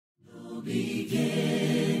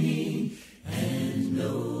beginning and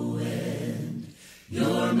no end.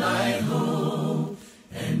 You're my hope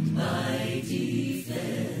and my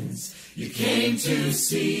defense. You came to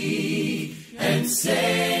seek and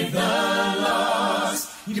save the lost.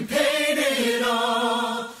 You paid it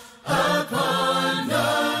all upon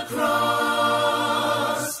the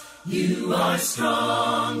cross. You are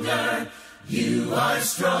stronger. You are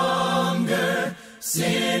stronger.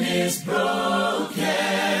 Sin is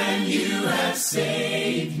broken. You have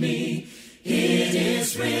saved me. It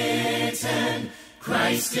is written.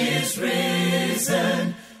 Christ is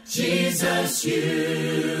risen. Jesus,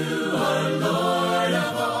 you are Lord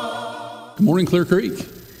of all. Good morning, Clear Creek.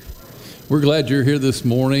 We're glad you're here this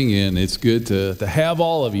morning, and it's good to have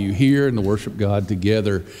all of you here and to worship God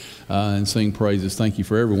together and sing praises. Thank you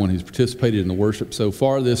for everyone who's participated in the worship so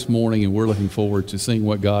far this morning, and we're looking forward to seeing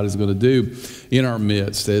what God is going to do in our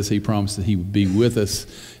midst as He promised that He would be with us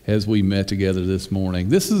as we met together this morning.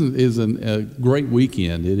 This is a great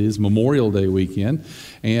weekend. It is Memorial Day weekend,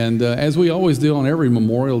 and as we always do on every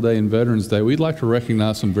Memorial Day and Veterans Day, we'd like to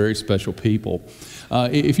recognize some very special people.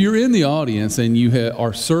 If you're in the audience and you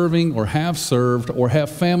are serving or have served or have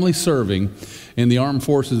family serving in the Armed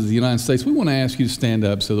Forces of the United States, we want to ask you to stand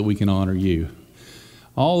up so that we can honor you.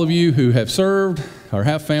 All of you who have served or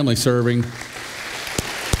have family serving,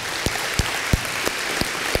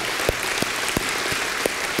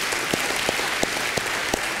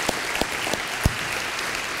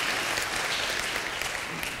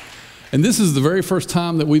 and this is the very first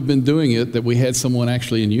time that we've been doing it that we had someone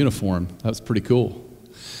actually in uniform. That's pretty cool.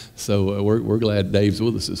 So we're glad Dave's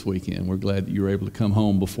with us this weekend. We're glad that you were able to come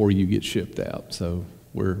home before you get shipped out. So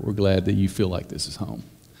we're glad that you feel like this is home.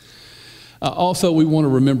 Also, we want to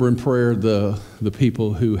remember in prayer the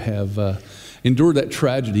people who have endured that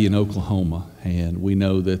tragedy in Oklahoma. And we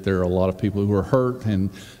know that there are a lot of people who are hurt,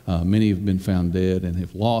 and many have been found dead and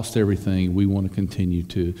have lost everything. We want to continue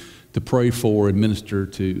to pray for and minister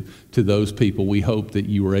to those people. We hope that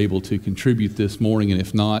you were able to contribute this morning, and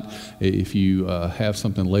if not, if you have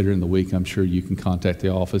something later in the week, I'm sure you can contact the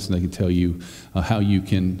office and they can tell you how you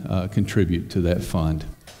can contribute to that fund.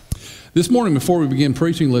 This morning, before we begin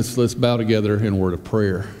preaching, let's bow together in a word of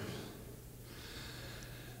prayer.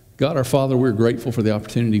 God, our Father, we're grateful for the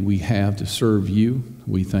opportunity we have to serve you.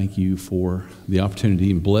 We thank you for the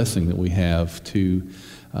opportunity and blessing that we have to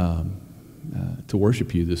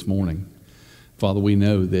worship you this morning. Father, we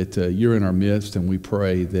know that you're in our midst, and we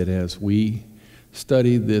pray that as we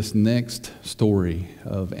study this next story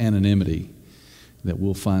of anonymity, that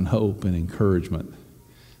we'll find hope and encouragement,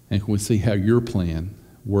 and we'll see how your plan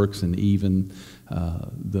works in even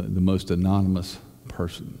the most anonymous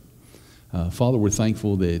person. Father, we're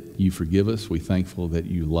thankful that you forgive us. We're thankful that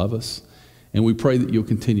you love us. And we pray that you'll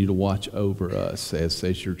continue to watch over us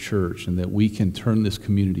as your church, and that we can turn this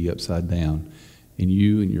community upside down in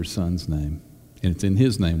you and your Son's name. And it's in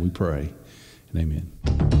his name we pray. And amen.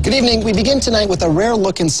 Good evening. We begin tonight with a rare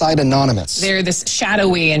look inside Anonymous. They're this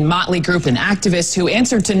shadowy and motley group of activists who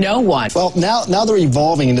answered to no one. Well, now they're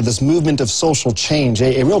evolving into this movement of social change,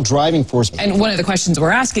 a real driving force. And one of the questions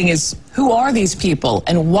we're asking is, who are these people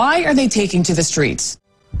and why are they taking to the streets?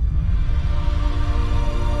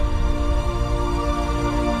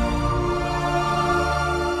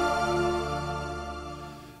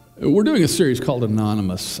 We're doing a series called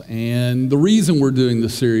Anonymous, and the reason we're doing the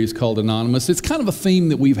series called Anonymous, it's kind of a theme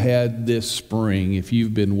that we've had this spring, if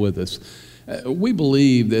you've been with us. We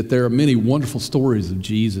believe that there are many wonderful stories of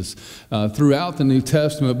Jesus throughout the New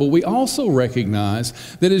Testament, but we also recognize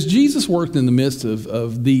that as Jesus worked in the midst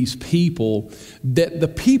of these people, that the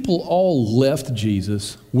people all left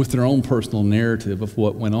Jesus with their own personal narrative of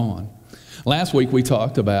what went on. Last week we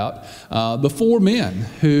talked about the four men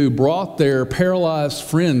who brought their paralyzed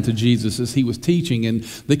friend to Jesus as he was teaching, and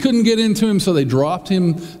they couldn't get into him, so they dropped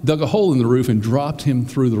him, dug a hole in the roof and dropped him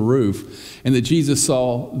through the roof, and that Jesus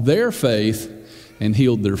saw their faith and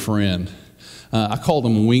healed their friend. I called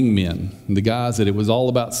them wingmen, the guys that it was all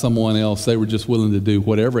about someone else. They were just willing to do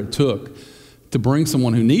whatever it took to bring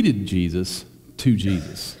someone who needed Jesus to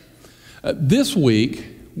Jesus. This week,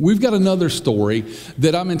 we've got another story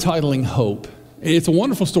that I'm entitling Hope. It's a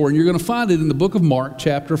wonderful story, and you're going to find it in the book of Mark,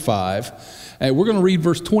 chapter 5. And we're going to read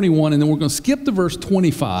verse 21, and then we're going to skip to verse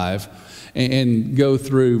 25 and go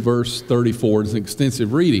through verse 34. It's an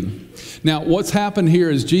extensive reading. Now, what's happened here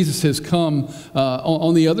is Jesus has come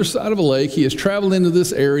on the other side of a lake. He has traveled into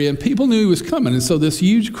this area, and people knew he was coming. And so this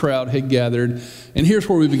huge crowd had gathered. And here's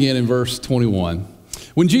where we begin in verse 21.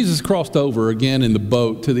 When Jesus crossed over again in the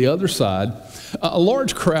boat to the other side, a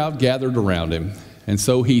large crowd gathered around him. And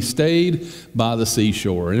so he stayed by the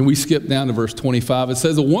seashore. And we skip down to verse 25. It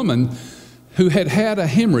says, a woman who had had a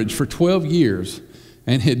hemorrhage for 12 years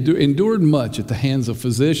and had endured much at the hands of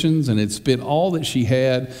physicians and had spent all that she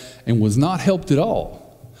had and was not helped at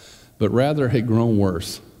all, but rather had grown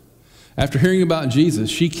worse. After hearing about Jesus,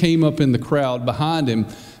 she came up in the crowd behind him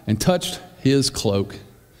and touched his cloak.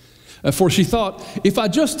 For she thought, if I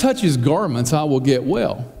just touch his garments, I will get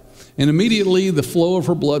well. And immediately the flow of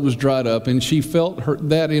her blood was dried up, and she felt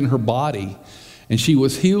that in her body, and she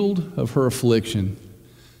was healed of her affliction.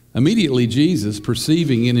 Immediately Jesus,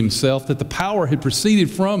 perceiving in himself that the power had proceeded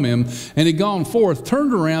from him and had gone forth,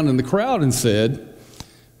 turned around in the crowd and said,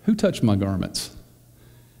 who touched my garments?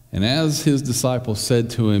 And as his disciples said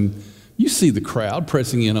to him, you see the crowd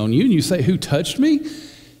pressing in on you, and you say, who touched me?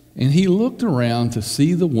 And he looked around to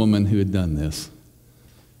see the woman who had done this.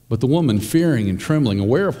 But the woman, fearing and trembling,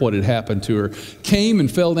 aware of what had happened to her, came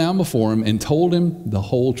and fell down before him and told him the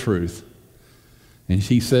whole truth. And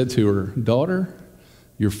he said to her, daughter,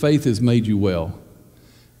 your faith has made you well.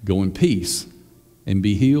 Go in peace and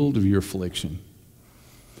be healed of your affliction.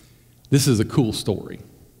 This is a cool story.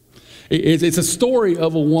 It's a story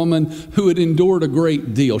of a woman who had endured a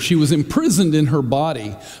great deal. She was imprisoned in her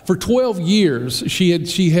body. For 12 years, she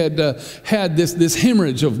had had this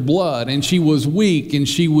hemorrhage of blood, and she was weak, and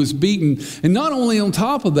she was beaten. And not only on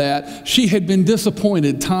top of that, she had been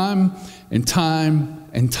disappointed time and time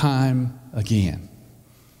and time again.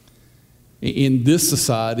 In this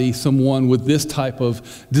society, someone with this type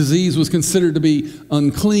of disease was considered to be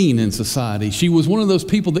unclean in society. She was one of those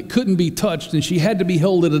people that couldn't be touched, and she had to be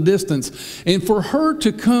held at a distance. And for her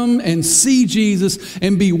to come and see Jesus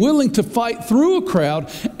and be willing to fight through a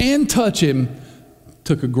crowd and touch him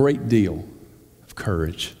took a great deal of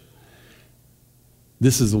courage.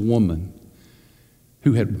 This is a woman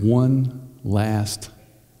who had one last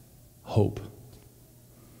hope.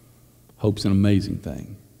 Hope's an amazing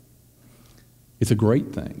thing. It's a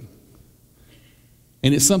great thing.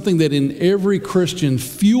 And it's something that in every Christian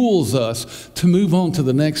fuels us to move on to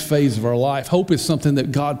the next phase of our life. Hope is something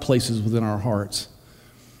that God places within our hearts,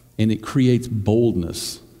 and it creates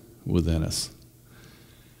boldness within us.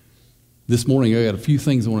 This morning, I got a few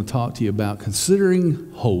things I want to talk to you about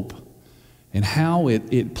considering hope and how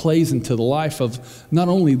it plays into the life of not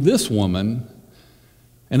only this woman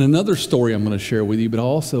and another story I'm going to share with you, but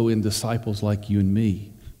also in disciples like you and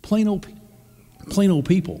me. Plain old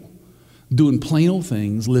people doing plain old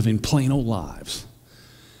things, living plain old lives,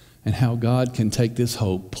 and how God can take this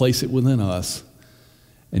hope, place it within us,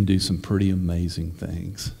 and do some pretty amazing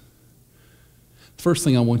things. First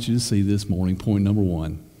thing I want you to see this morning, point number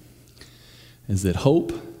one, is that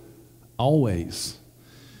hope always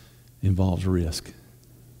involves risk.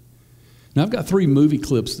 Now, I've got 3 movie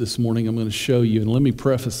clips this morning I'm going to show you, and let me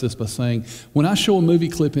preface this by saying, when I show a movie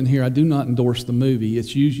clip in here, I do not endorse the movie.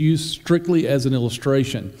 It's used strictly as an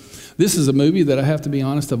illustration. This is a movie that I have to be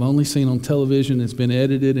honest, I've only seen on television. It's been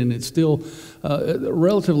edited, and it's still a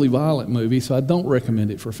relatively violent movie, so I don't recommend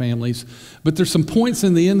it for families. But there's some points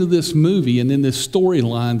in the end of this movie and in this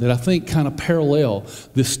storyline that I think kind of parallel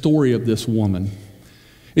this story of this woman.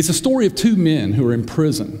 It's a story of 2 men who are in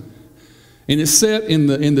prison. And it's set in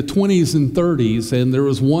the 20s and 30s, and there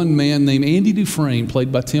was one man named Andy Dufresne,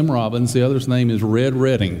 played by Tim Robbins. The other's name is Red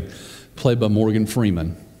Redding, played by Morgan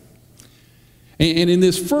Freeman. And in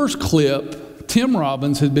this first clip, Tim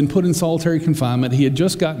Robbins had been put in solitary confinement. He had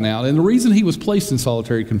just gotten out, and the reason he was placed in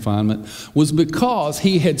solitary confinement was because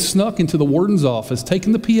he had snuck into the warden's office,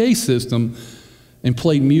 taken the PA system, and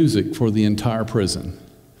played music for the entire prison.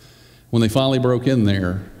 When they finally broke in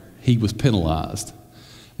there, he was penalized.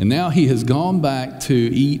 And now he has gone back to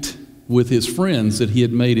eat with his friends that he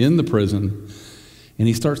had made in the prison, and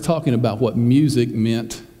he starts talking about what music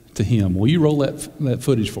meant to him. Will you roll that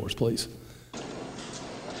footage for us, please?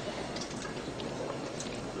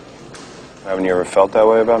 Haven't you ever felt that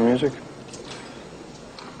way about music?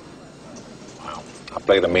 Well, I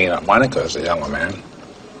played a mean harmonica as a younger man.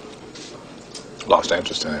 Lost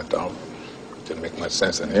interest in it, though. Didn't make much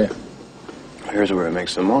sense in here. Here's where it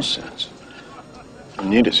makes the most sense. You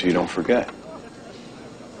need it so you don't forget.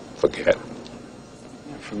 Forget?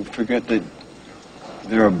 Forget that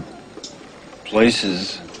there are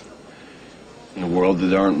places in the world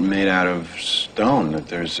that aren't made out of stone, that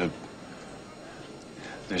there's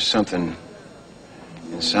something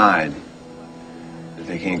inside that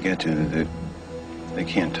they can't get to, that they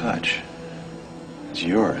can't touch. It's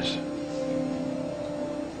yours.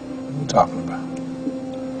 What are you talking about?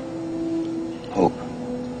 Hope.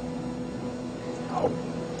 Hope.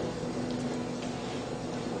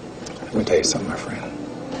 Let me tell you something, my friend.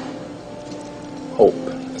 Hope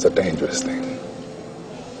is a dangerous thing.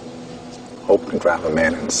 can drive a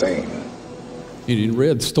man insane. In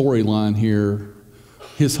Red's storyline here,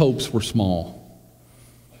 his hopes were small.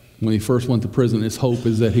 When he first went to prison, his hope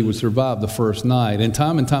is that he would survive the first night. And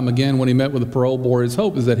time again, when he met with the parole board, his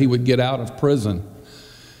hope is that he would get out of prison.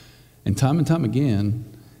 And time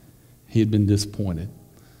again, he had been disappointed.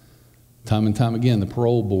 Time and time again, the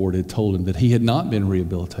parole board had told him that he had not been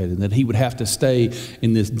rehabilitated, that he would have to stay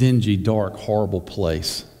in this dingy, dark, horrible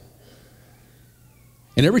place.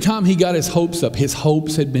 And every time he got his hopes up, his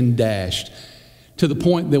hopes had been dashed, to the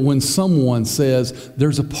point that when someone says,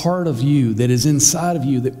 there's a part of you that is inside of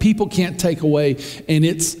you that people can't take away, and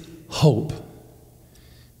it's hope,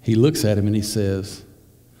 he looks at him and he says,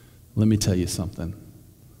 let me tell you something.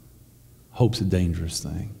 Hope's a dangerous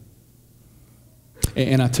thing.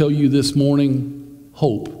 And I tell you this morning,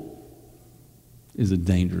 hope is a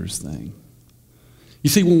dangerous thing. You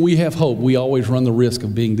see, when we have hope, we always run the risk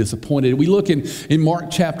of being disappointed. We look in Mark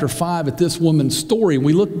chapter 5 at this woman's story, and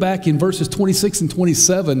we look back in verses 26 and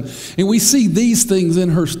 27, and we see these things in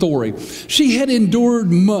her story. She had endured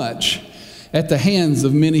much at the hands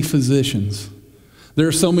of many physicians. There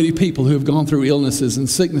are so many people who have gone through illnesses and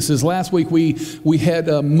sicknesses. Last week we had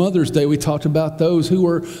Mother's Day. We talked about those who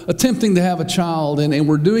were attempting to have a child and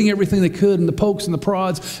were doing everything they could, and the pokes and the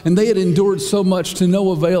prods, and they had endured so much to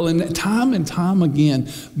no avail, and time again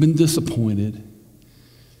been disappointed.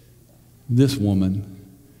 This woman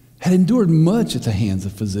had endured much at the hands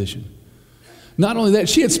of physicians. Not only that,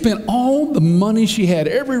 she had spent all the money she had,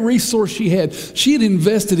 every resource she had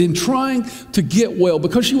invested in trying to get well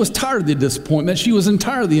because she was tired of the disappointment. She was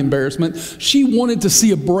tired of the embarrassment. She wanted to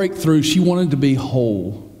see a breakthrough. She wanted to be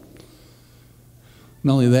whole.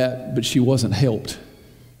 Not only that, but she wasn't helped.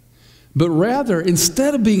 But rather,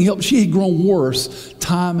 instead of being helped, she had grown worse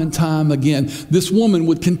time and time again. This woman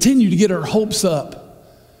would continue to get her hopes up,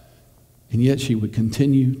 and yet she would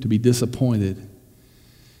continue to be disappointed.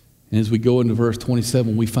 And as we go into verse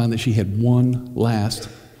 27, we find that she had one last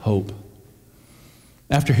hope.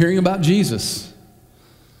 After hearing about Jesus,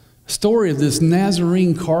 a story of this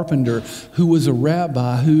Nazarene carpenter who was a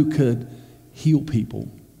rabbi who could heal people,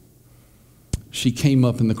 she came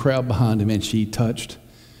up in the crowd behind him and she touched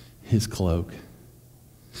his cloak.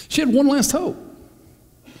 She had one last hope,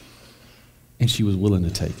 and she was willing to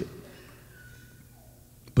take it.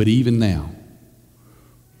 But even now,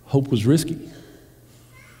 hope was risky.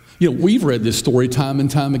 You know, we've read this story time and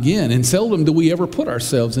time again, and seldom do we ever put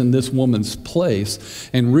ourselves in this woman's place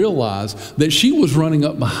and realize that she was running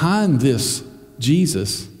up behind this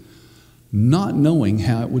Jesus, not knowing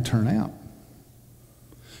how it would turn out.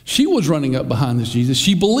 She was running up behind this Jesus.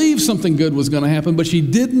 She believed something good was going to happen, but she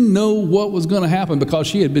didn't know what was going to happen because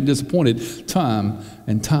she had been disappointed time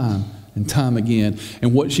and time and time again.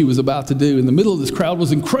 And what she was about to do in the middle of this crowd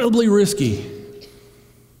was incredibly risky.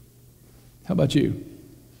 How about you?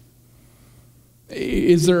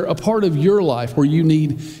 Is there a part of your life where you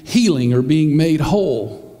need healing or being made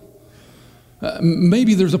whole?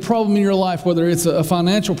 Maybe there's a problem in your life, whether it's a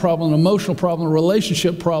financial problem, an emotional problem, a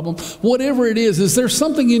relationship problem, whatever it is there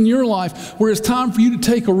something in your life where it's time for you to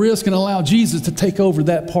take a risk and allow Jesus to take over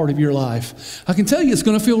that part of your life? I can tell you it's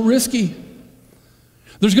going to feel risky.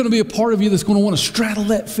 There's going to be a part of you that's going to want to straddle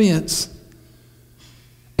that fence.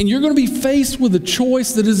 And you're going to be faced with a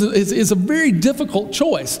choice that is a very difficult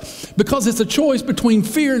choice because it's a choice between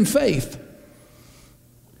fear and faith.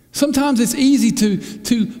 Sometimes it's easy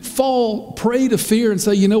to fall prey to fear and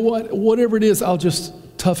say, you know what, whatever it is, I'll just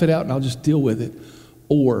tough it out and I'll just deal with it.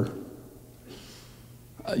 Or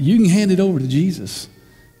you can hand it over to Jesus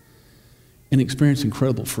and experience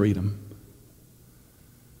incredible freedom.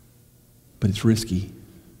 But it's risky.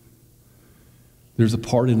 There's a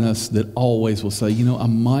part in us that always will say, you know, I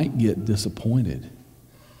might get disappointed.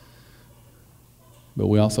 But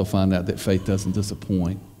we also find out that faith doesn't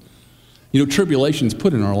disappoint. You know, tribulation's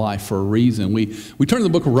put in our life for a reason. We turn to the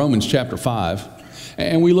book of Romans chapter 5,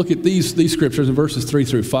 and we look at these scriptures in verses 3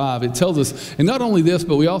 through 5. It tells us, and not only this,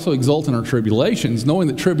 but we also exult in our tribulations, knowing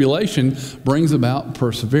that tribulation brings about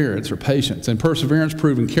perseverance or patience. And perseverance,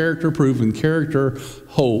 proven character,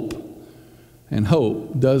 hope. And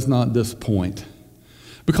hope does not disappoint.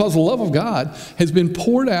 Because the love of God has been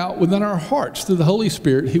poured out within our hearts through the Holy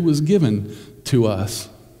Spirit who was given to us.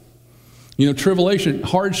 You know, tribulation,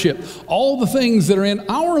 hardship, all the things that are in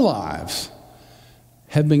our lives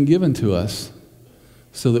have been given to us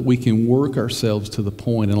so that we can work ourselves to the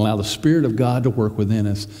point and allow the Spirit of God to work within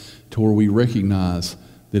us to where we recognize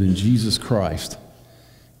that in Jesus Christ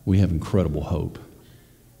we have incredible hope.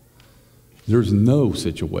 There's no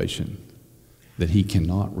situation that He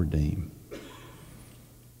cannot redeem.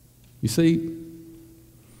 You see,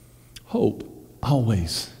 hope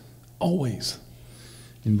always always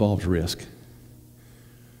involves risk.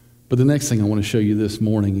 But the next thing I want to show you this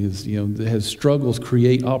morning is, as struggles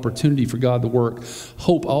create opportunity for God to work,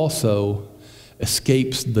 hope also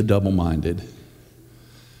escapes the double-minded.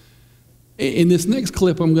 In this next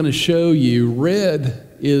clip I'm going to show you,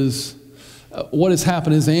 Red is, what has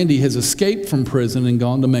happened is Andy has escaped from prison and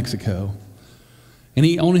gone to Mexico.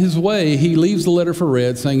 And on his way, he leaves the letter for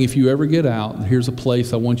Red saying, if you ever get out, here's a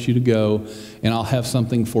place I want you to go, and I'll have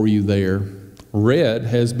something for you there. Red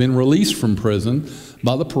has been released from prison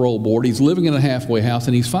by the parole board. He's living in a halfway house,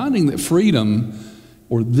 and he's finding that freedom,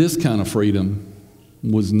 or this kind of freedom,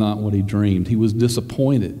 was not what he dreamed. He was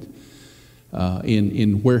disappointed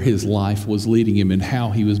in where his life was leading him and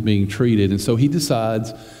how he was being treated. And so he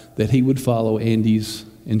decides that he would follow Andy's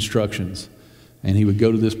instructions, and he would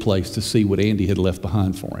go to this place to see what Andy had left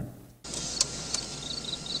behind for him.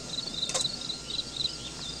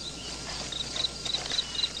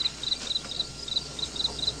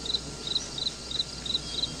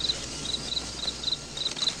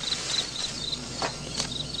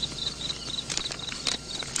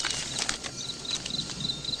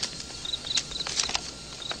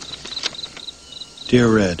 Dear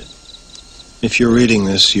Red, if you're reading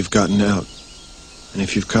this, you've gotten out. And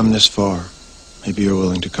if you've come this far, maybe you're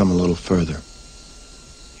willing to come a little further.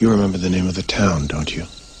 You remember the name of the town, don't you?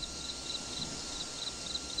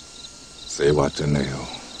 Say what to nail.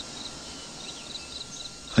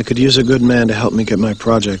 I could use a good man to help me get my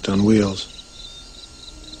project on wheels.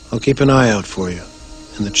 I'll keep an eye out for you,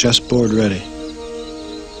 and the chessboard ready.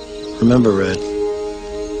 Remember, Red,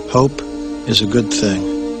 hope is a good thing.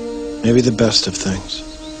 Maybe the best of things,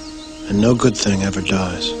 and no good thing ever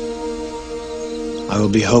dies. I will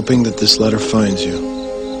be hoping that this letter finds you,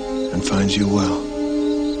 and finds you well.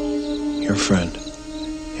 Your friend,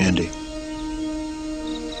 Andy.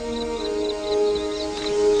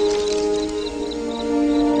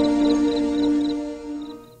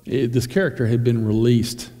 This character had been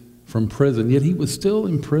released from prison, yet he was still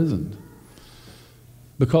imprisoned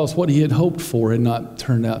because what he had hoped for had not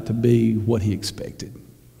turned out to be what he expected.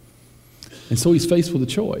 And so he's faced with a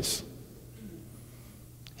choice.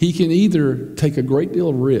 He can either take a great deal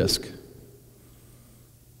of risk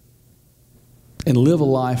and live a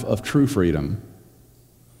life of true freedom,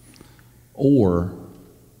 or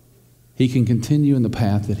he can continue in the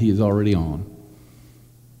path that he is already on,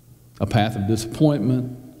 a path of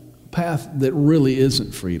disappointment, a path that really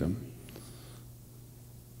isn't freedom.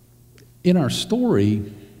 In our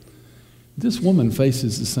story, this woman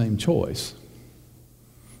faces the same choice.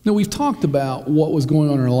 Now, we've talked about what was going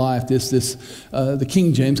on in her life. The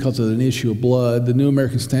King James calls it an issue of blood. The New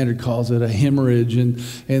American Standard calls it a hemorrhage, and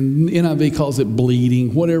NIV calls it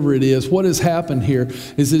bleeding. Whatever it is, what has happened here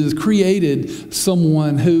is it has created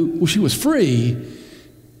someone who, well, she was free,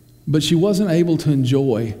 but she wasn't able to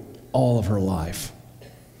enjoy all of her life.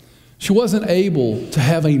 She wasn't able to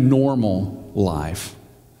have a normal life.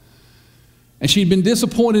 And she'd been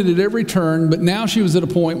disappointed at every turn, but now she was at a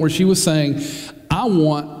point where she was saying, I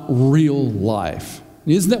want real life.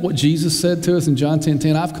 Isn't that what Jesus said to us in John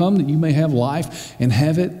 10:10? I've come that you may have life and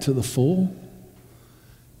have it to the full.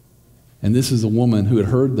 And this is a woman who had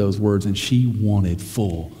heard those words, and she wanted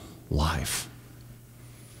full life.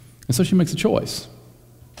 And so she makes a choice.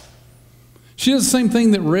 She does the same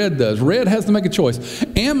thing that Red does. Red has to make a choice.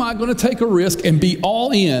 Am I going to take a risk and be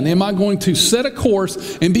all in? Am I going to set a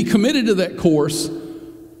course and be committed to that course?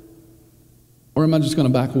 Or am I just going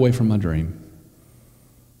to back away from my dream?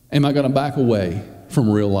 Am I going to back away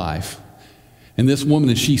from real life? And this woman,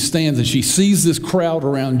 as she stands and she sees this crowd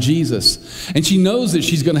around Jesus, and she knows that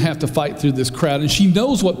she's going to have to fight through this crowd, and she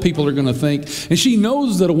knows what people are going to think, and she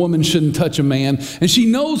knows that a woman shouldn't touch a man, and she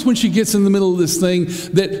knows when she gets in the middle of this thing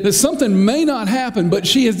that something may not happen, but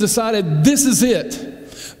she has decided, this is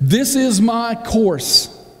it. This is my course,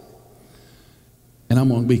 and I'm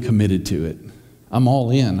going to be committed to it. I'm all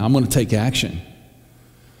in. I'm going to take action.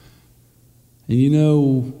 And you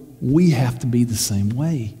know, we have to be the same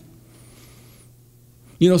way.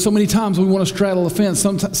 You know, so many times we want to straddle the fence.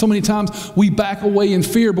 So many times we back away in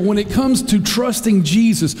fear. But when it comes to trusting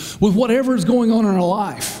Jesus with whatever is going on in our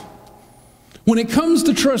life, when it comes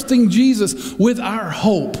to trusting Jesus with our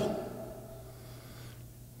hope,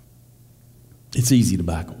 it's easy to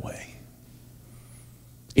back away.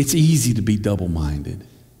 It's easy to be double-minded.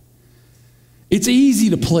 It's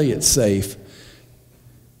easy to play it safe.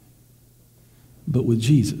 But with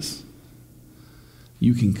Jesus,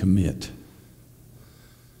 you can commit.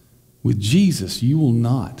 With Jesus, you will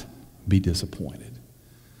not be disappointed.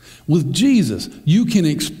 With Jesus, you can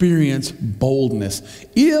experience boldness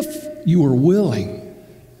if you are willing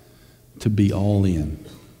to be all in.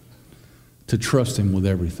 to trust him with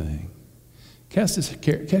everything. Cast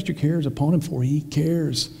your cares upon him, for he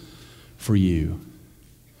cares for you.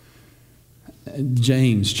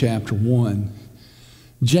 James chapter 1.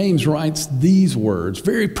 James writes these words,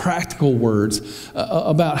 very practical words,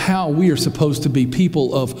 about how we are supposed to be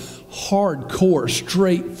people of hardcore,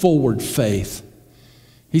 straightforward faith.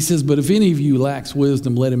 He says, but if any of you lacks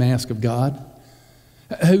wisdom, let him ask of God,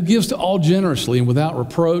 who gives to all generously and without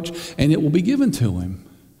reproach, and it will be given to him.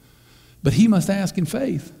 But he must ask in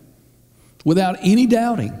faith, without any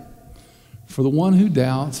doubting. For the one who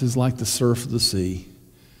doubts is like the surf of the sea,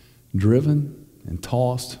 driven and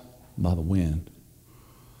tossed by the wind.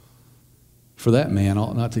 For that man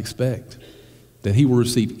ought not to expect that he will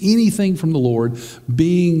receive anything from the Lord,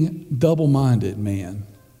 being double-minded man,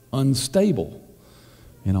 unstable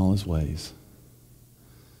in all his ways.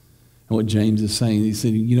 And what James is saying, he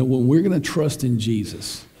said, you know, when we're going to trust in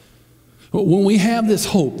Jesus, when we have this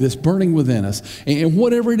hope that's burning within us, and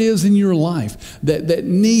whatever it is in your life that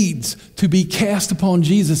needs to be cast upon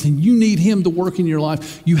Jesus, and you need him to work in your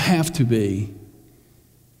life, you have to be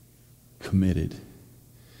committed.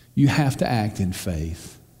 You have to act in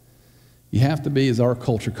faith. You have to be, as our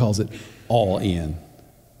culture calls it, all in.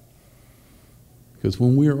 Because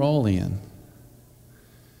when we're all in,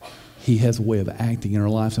 he has a way of acting in our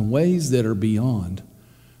lives in ways that are beyond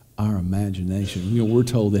our imagination. You know, we're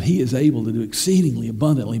told that he is able to do exceedingly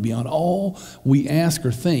abundantly beyond all we ask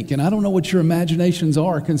or think. And I don't know what your imaginations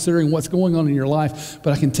are considering what's going on in your life,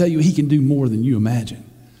 but I can tell you he can do more than you imagine.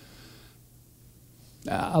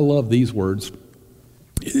 I love these words.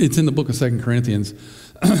 It's in the book of 2 Corinthians,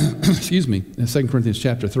 excuse me, in 2 Corinthians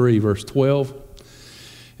chapter 3, verse 12.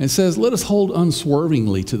 And it says, let us hold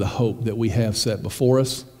unswervingly to the hope that we have set before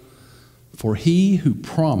us, for he who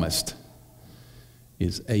promised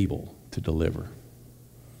is able to deliver.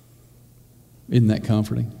 Isn't that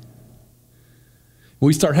comforting? When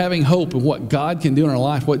we start having hope in what God can do in our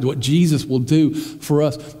life, what Jesus will do for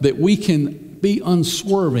us, that we can be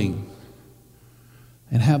unswerving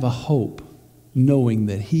and have a hope knowing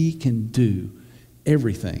that he can do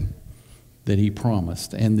everything that he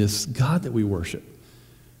promised. And this God that we worship,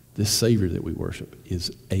 this Savior that we worship,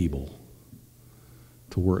 is able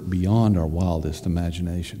to work beyond our wildest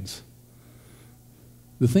imaginations.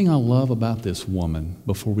 The thing I love about this woman,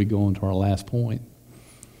 before we go on to our last point,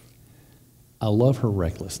 I love her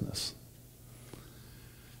recklessness.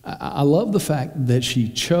 I love the fact that she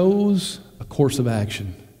chose a course of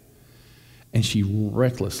action and she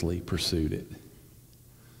recklessly pursued it.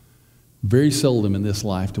 Very seldom in this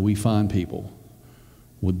life do we find people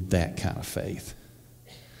with that kind of faith.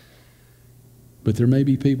 But there may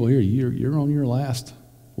be people here, you're on your last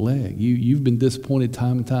leg. You've been disappointed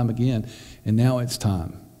time and time again, and now it's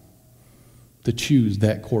time to choose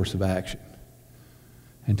that course of action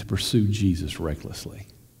and to pursue Jesus recklessly.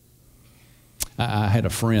 I had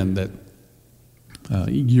a friend that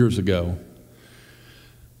years ago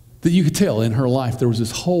that you could tell in her life there was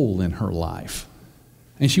this hole in her life.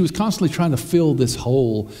 And she was constantly trying to fill this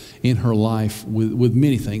hole in her life with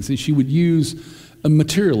many things. And she would use a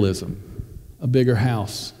materialism, a bigger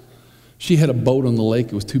house. She had a boat on the lake.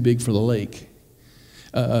 It was too big for the lake.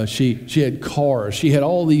 She had cars. She had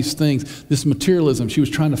all these things. This materialism, she was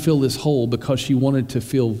trying to fill this hole because she wanted to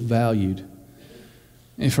feel valued.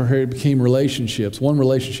 And for her, it became relationships. One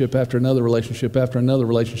relationship after another relationship after another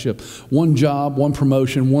relationship. One job, one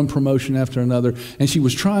promotion after another. And she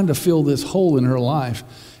was trying to fill this hole in her life.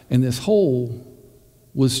 And this hole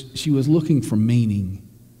was, she was looking for meaning.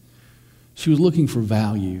 She was looking for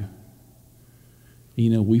value.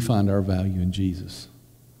 You know, we find our value in Jesus.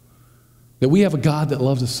 That we have a God that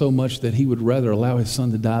loves us so much that he would rather allow his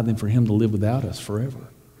son to die than for him to live without us forever.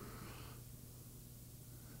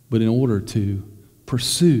 But in order to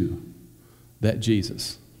pursue that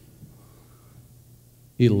Jesus,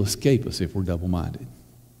 it'll escape us if we're double-minded.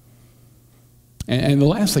 And the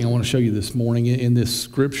last thing I want to show you this morning in this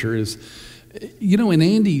scripture is, you know, in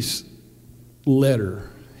Andy's letter,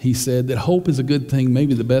 he said that hope is a good thing,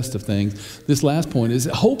 maybe the best of things. This last point is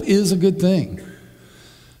that hope is a good thing,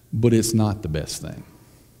 but it's not the best thing.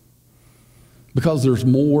 Because there's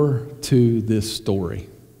more to this story.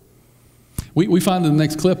 We find in the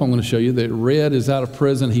next clip I'm going to show you that Red is out of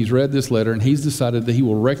prison. He's read this letter and he's decided that he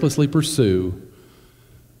will recklessly pursue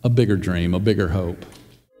a bigger dream, a bigger hope.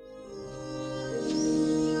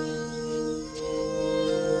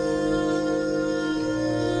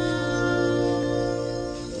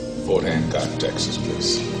 Fort Hancock, Texas,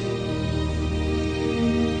 please.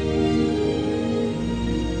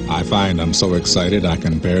 I find I'm so excited I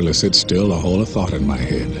can barely sit still or hold a thought in my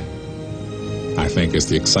head. I think it's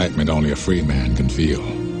the excitement only a free man can feel.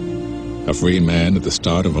 A free man at the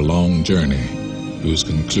start of a long journey whose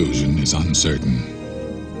conclusion is uncertain.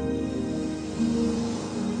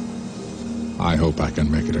 I hope I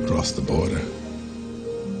can make it across the border.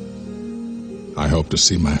 I hope to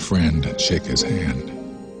see my friend and shake his hand.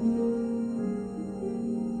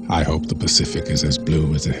 I hope the Pacific is as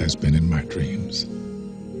blue as it has been in my dreams.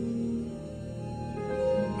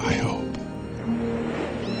 I hope.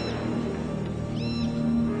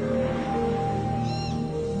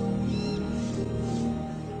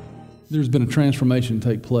 There's been a transformation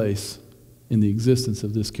take place in the existence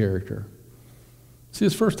of this character. See,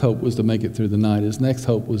 his first hope was to make it through the night. His next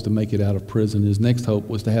hope was to make it out of prison. His next hope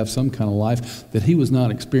was to have some kind of life that he was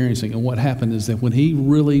not experiencing. And what happened is that when he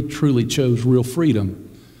really, truly chose real freedom,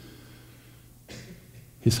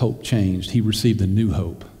 his hope changed. He received a new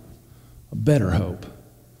hope, a better hope,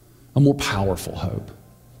 a more powerful hope.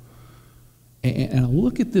 And I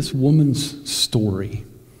look at this woman's story,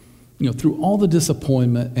 through all the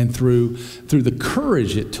disappointment and through the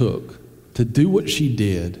courage it took to do what she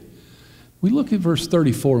did. We look at verse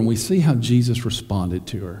 34 and we see how Jesus responded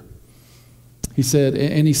to her. He said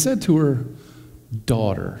to her,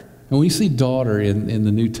 daughter. And when you see daughter in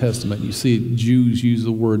the New Testament, you see Jews use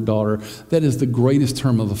the word daughter. That is the greatest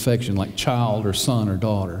term of affection, like child or son or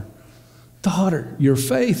daughter. Daughter, your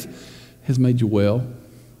faith has made you well.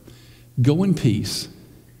 Go in peace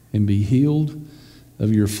and be healed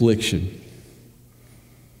of your affliction.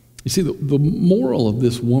 You see, the moral of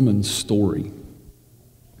this woman's story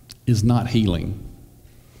is not healing.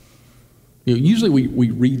 Usually we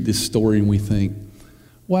read this story and we think,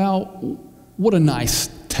 wow, what a nice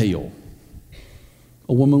tale.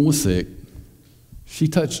 A woman was sick. She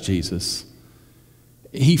touched Jesus.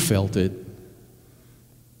 He felt it.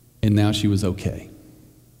 And now she was okay.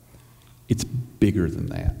 It's bigger than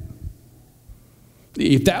that.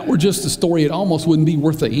 If that were just a story, it almost wouldn't be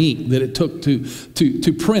worth the ink that it took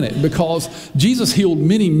to print it, because Jesus healed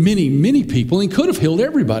many, many, many people. And he could have healed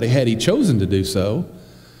everybody had he chosen to do so.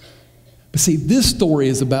 But see, this story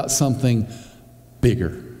is about something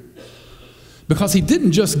bigger. Because he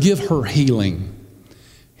didn't just give her healing.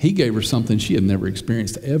 He gave her something she had never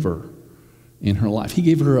experienced ever in her life. He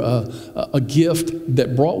gave her a gift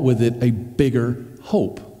that brought with it a bigger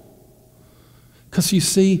hope. Because you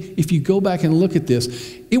see, if you go back and look at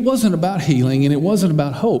this, it wasn't about healing and it wasn't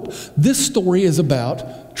about hope. This story is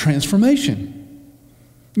about transformation.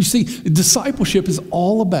 You see, discipleship is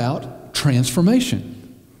all about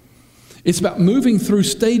transformation. It's about moving through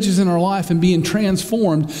stages in our life and being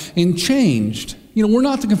transformed and changed. We're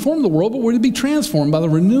not to conform to the world, but we're to be transformed by the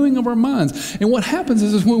renewing of our minds. And what happens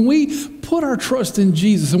is when we put our trust in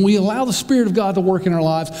Jesus and we allow the Spirit of God to work in our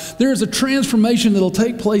lives, there is a transformation that will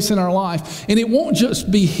take place in our life. And it won't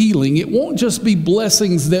just be healing. It won't just be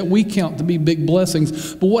blessings that we count to be big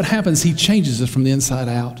blessings. But what happens, he changes us from the inside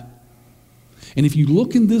out. And if you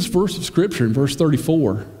look in this verse of Scripture, in verse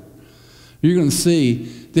 34, you're going to see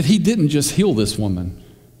that he didn't just heal this woman.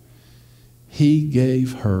 He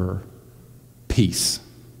gave her peace.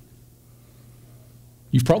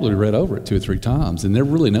 You've probably read over it 2 or 3 times and never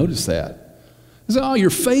really noticed that. He said, your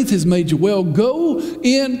faith has made you well. Go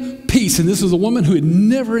in peace. And this is a woman who had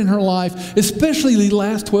never in her life, especially the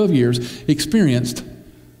last 12 years, experienced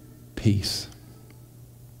peace.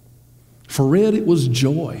 For Red, it was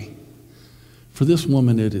joy. For this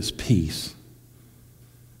woman, it is peace.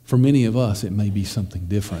 For many of us, it may be something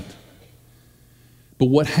different. But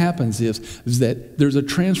what happens is that there's a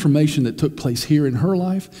transformation that took place here in her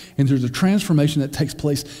life, and there's a transformation that takes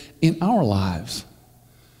place in our lives.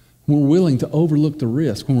 When we're willing to overlook the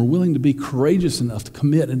risk, when we're willing to be courageous enough to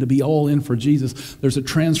commit and to be all in for Jesus, there's a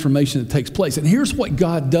transformation that takes place. And here's what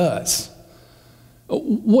God does.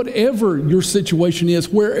 Whatever your situation is,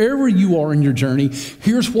 wherever you are in your journey,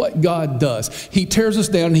 here's what God does. He tears us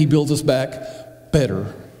down and he builds us back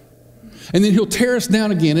better. And then he'll tear us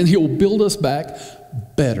down again and he'll build us back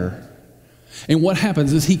better. And what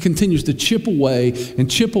happens is he continues to chip away,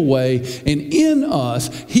 and in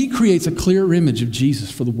us, he creates a clear image of Jesus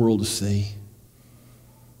for the world to see.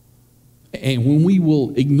 And when we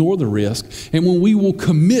will ignore the risk, and when we will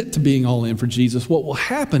commit to being all in for Jesus, what will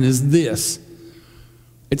happen is this.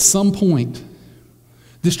 At some point,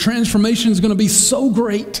 this transformation is going to be so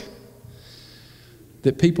great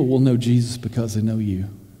that people will know Jesus because they know you.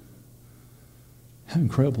 How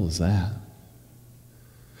incredible is that?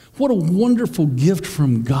 What a wonderful gift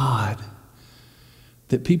from God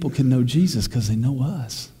that people can know Jesus because they know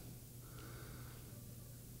us.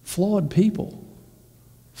 Flawed people,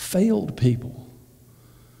 failed people,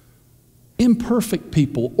 imperfect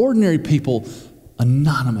people, ordinary people,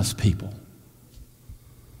 anonymous people.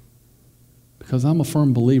 Because I'm a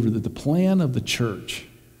firm believer that the plan of the church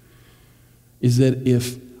is that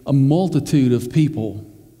if a multitude of people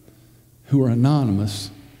who are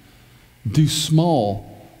anonymous do small,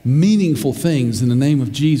 meaningful things in the name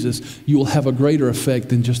of Jesus, you will have a greater effect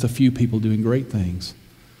than just a few people doing great things.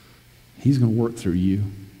 He's going to work through you.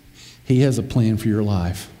 He has a plan for your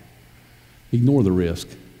life. Ignore the risk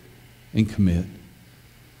and commit.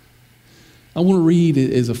 I want to read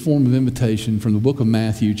it as a form of invitation from the book of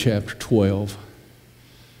Matthew, chapter 12.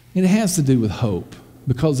 And it has to do with hope,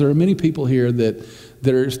 because there are many people here that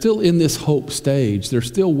are still in this hope stage. They're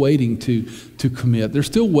still waiting to commit. They're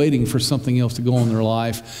still waiting for something else to go on in their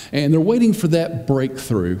life. And they're waiting for that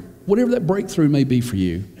breakthrough, whatever that breakthrough may be for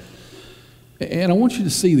you. And I want you to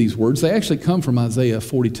see these words. They actually come from Isaiah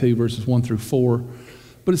 42, verses 1 through 4.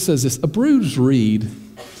 But it says this: a bruised reed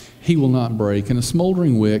he will not break, and a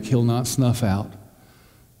smoldering wick he'll not snuff out,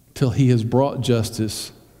 till he has brought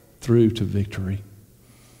justice through to victory.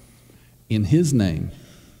 In his name,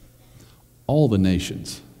 all the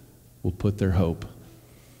nations will put their hope.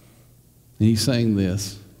 And he's saying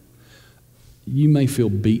this: you may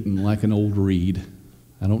feel beaten like an old reed.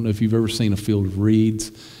 I don't know if you've ever seen a field of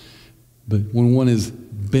reeds, but when one is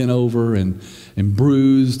bent over and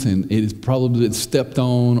bruised, and it has probably been stepped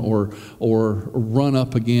on or run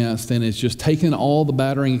up against, and it's just taken all the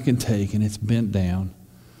battering it can take, and it's bent down.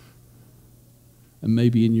 And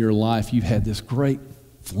maybe in your life you've had this great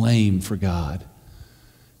flame for God.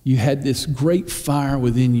 You had this great fire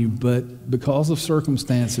within you, but because of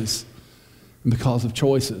circumstances and because of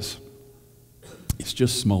choices, it's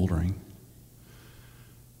just smoldering.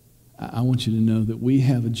 I want you to know that we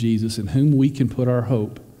have a Jesus in whom we can put our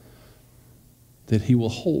hope, that he will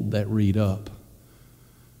hold that reed up.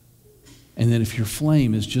 And that if your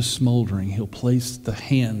flame is just smoldering, he'll place the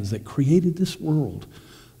hands that created this world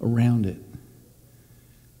around it.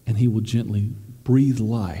 And he will gently breathe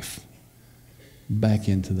life back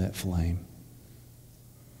into that flame.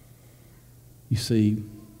 You see,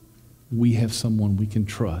 we have someone we can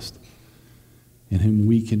trust, in whom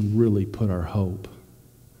we can really put our hope.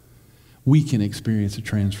 We can experience a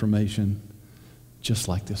transformation just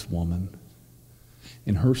like this woman.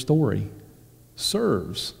 And her story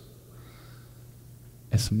serves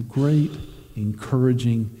as some great,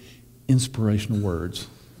 encouraging, inspirational words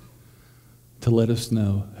to let us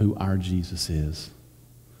know who our Jesus is.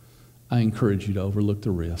 I encourage you to overlook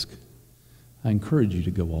the risk. I encourage you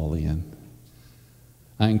to go all in.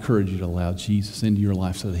 I encourage you to allow Jesus into your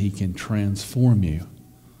life so that he can transform you,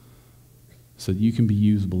 so that you can be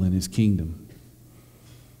usable in his kingdom,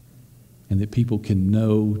 and that people can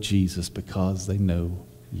know Jesus because they know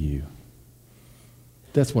you.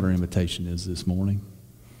 That's what our invitation is this morning.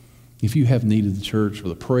 If you have need of the church for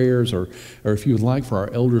the prayers, or if you would like for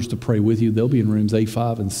our elders to pray with you, they'll be in rooms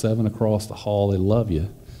A5 and 7 across the hall. They love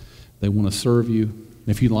you. They want to serve you.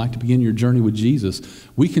 If you'd like to begin your journey with Jesus,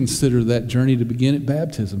 we consider that journey to begin at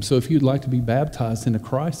baptism. So if you'd like to be baptized into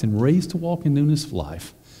Christ and raised to walk in newness of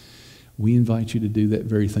life, we invite you to do that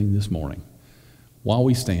very thing this morning, while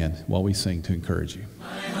we stand, while we sing, to encourage you.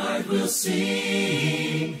 My heart will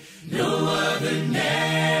sing, no other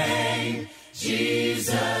name,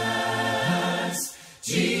 Jesus,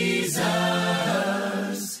 Jesus.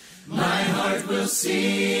 My heart will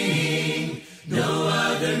sing, no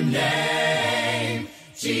other name,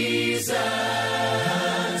 Jesus,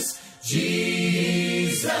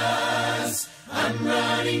 Jesus. I'm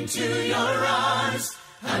running to your arms,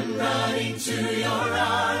 I'm running to your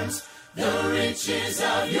arms. The riches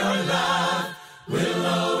of your love will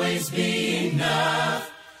always be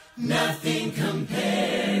enough. Nothing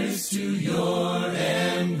compares to your